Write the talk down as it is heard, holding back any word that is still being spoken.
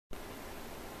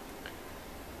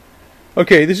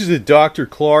Okay, this is a Dr.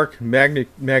 Clark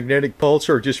magnetic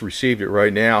pulsar. I just received it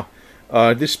right now.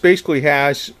 This basically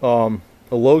has a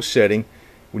low setting.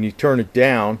 When you turn it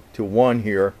down to 1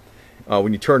 here,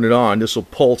 when you turn it on, this will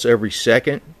pulse every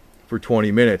second for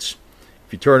 20 minutes.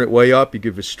 If you turn it way up, you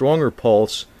give a stronger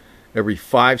pulse every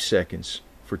 5 seconds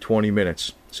for 20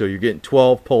 minutes. So you're getting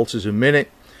 12 pulses a minute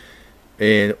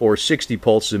or 60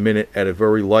 pulses a minute at a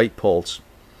very light pulse.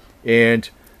 And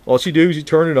all you do is you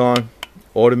turn it on,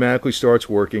 automatically starts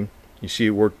working. You see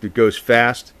it goes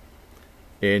fast,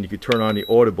 and you can turn on the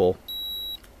audible.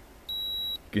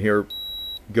 You can hear it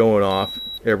going off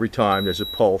every time there's a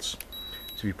pulse.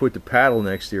 So if you put the paddle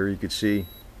next here, you can see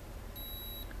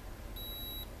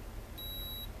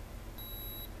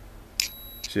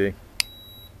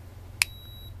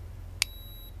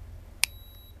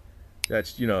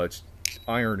that's, it's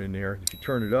iron in there. If you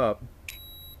turn it up,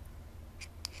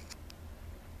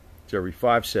 it's every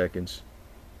 5 seconds.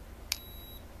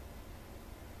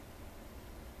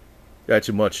 That's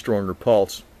a much stronger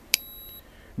pulse.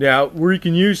 Now, where you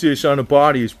can use this on a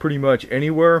body is pretty much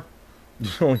anywhere.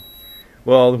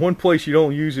 Well, the one place you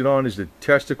don't use it on is the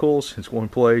testicles. It's one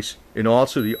place. And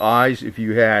also the eyes if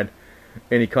you had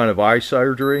any kind of eye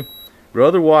surgery. But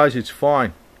otherwise, it's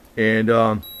fine. And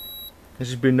this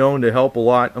has been known to help a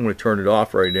lot. I'm going to turn it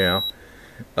off right now.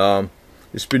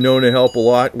 It's been known to help a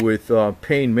lot with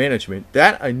pain management.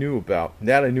 That I knew about.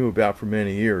 That I knew about for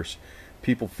many years.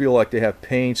 People feel like they have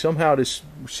pain. Somehow this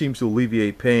seems to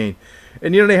alleviate pain.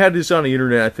 And they had this on the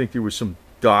internet. I think there was some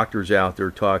doctors out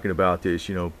there talking about this,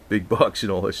 big bucks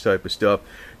and all this type of stuff.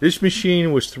 This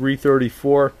machine was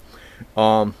 $334.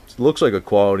 It looks like a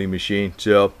quality machine.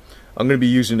 So I'm going to be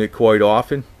using it quite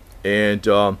often and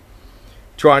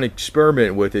trying to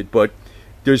experiment with it. But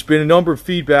there's been a number of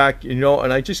feedback, and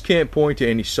I just can't point to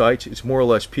any sites. It's more or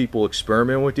less people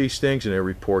experiment with these things and they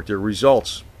report their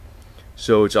results.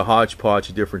 So it's a hodgepodge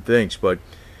of different things, but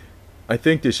I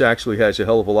think this actually has a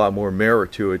hell of a lot more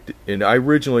merit to it. And I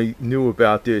originally knew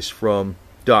about this from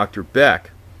Dr.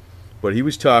 Beck, but he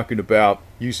was talking about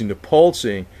using the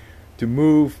pulsing to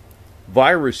move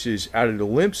viruses out of the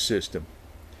lymph system.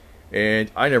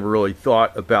 And I never really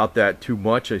thought about that too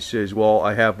much. I says, well,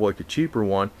 I have like a cheaper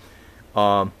one,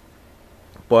 but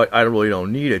I really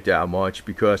don't need it that much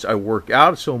because I work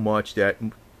out so much that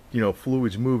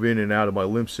fluids move in and out of my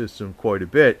lymph system quite a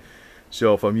bit.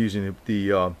 So if I'm using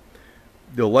the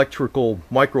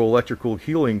microelectrical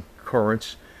healing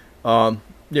currents, I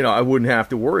wouldn't have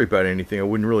to worry about anything. I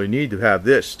wouldn't really need to have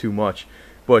this too much.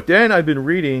 But then I've been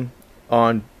reading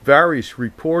on various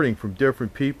reporting from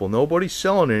different people. Nobody's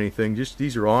selling anything. Just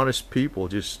these are honest people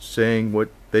just saying what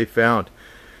they found.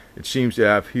 It seems to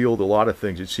have healed a lot of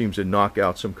things. It seems to knock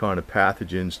out some kind of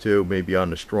pathogens too, maybe on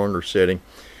the stronger setting.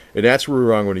 And that's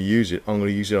where I'm going to use it. I'm going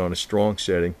to use it on a strong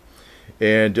setting.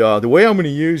 And the way I'm going to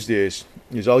use this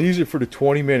is I'll use it for the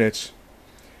 20 minutes.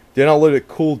 Then I'll let it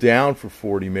cool down for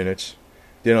 40 minutes.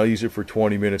 Then I'll use it for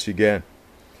 20 minutes again.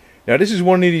 Now this is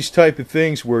one of these type of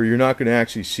things where you're not going to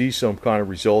actually see some kind of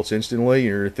results instantly.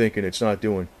 You're thinking it's not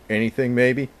doing anything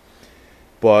maybe.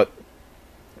 But,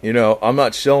 I'm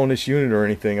not selling this unit or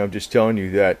anything. I'm just telling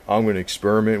you that I'm going to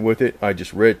experiment with it. I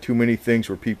just read too many things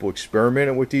where people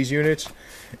experimented with these units.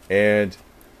 And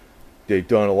they've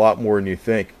done a lot more than you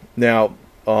think. Now,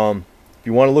 if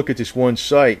you want to look at this one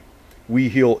site, We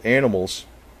Heal Animals,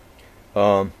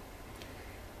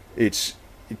 it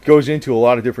goes into a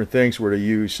lot of different things where they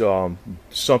use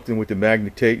something with the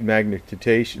magnetic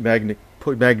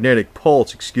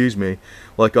pulse,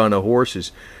 like on the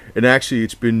horses. And actually,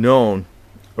 it's been known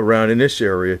around in this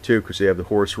area too, because they have the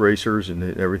horse racers and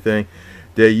everything.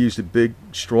 They use a big,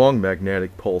 strong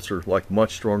magnetic pulsar, like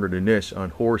much stronger than this,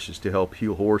 on horses to help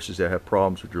heal horses that have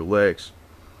problems with their legs.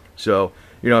 So,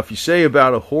 if you say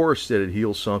about a horse that it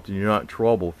heals something, you're not in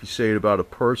trouble. If you say it about a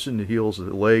person that heals a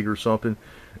leg or something,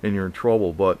 then you're in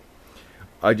trouble. But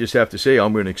I just have to say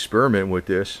I'm going to experiment with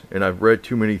this, and I've read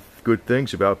too many good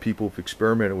things about people who've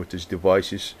experimented with these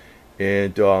devices.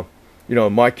 And,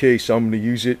 in my case, I'm going to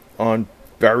use it on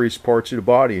various parts of the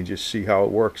body and just see how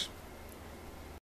it works.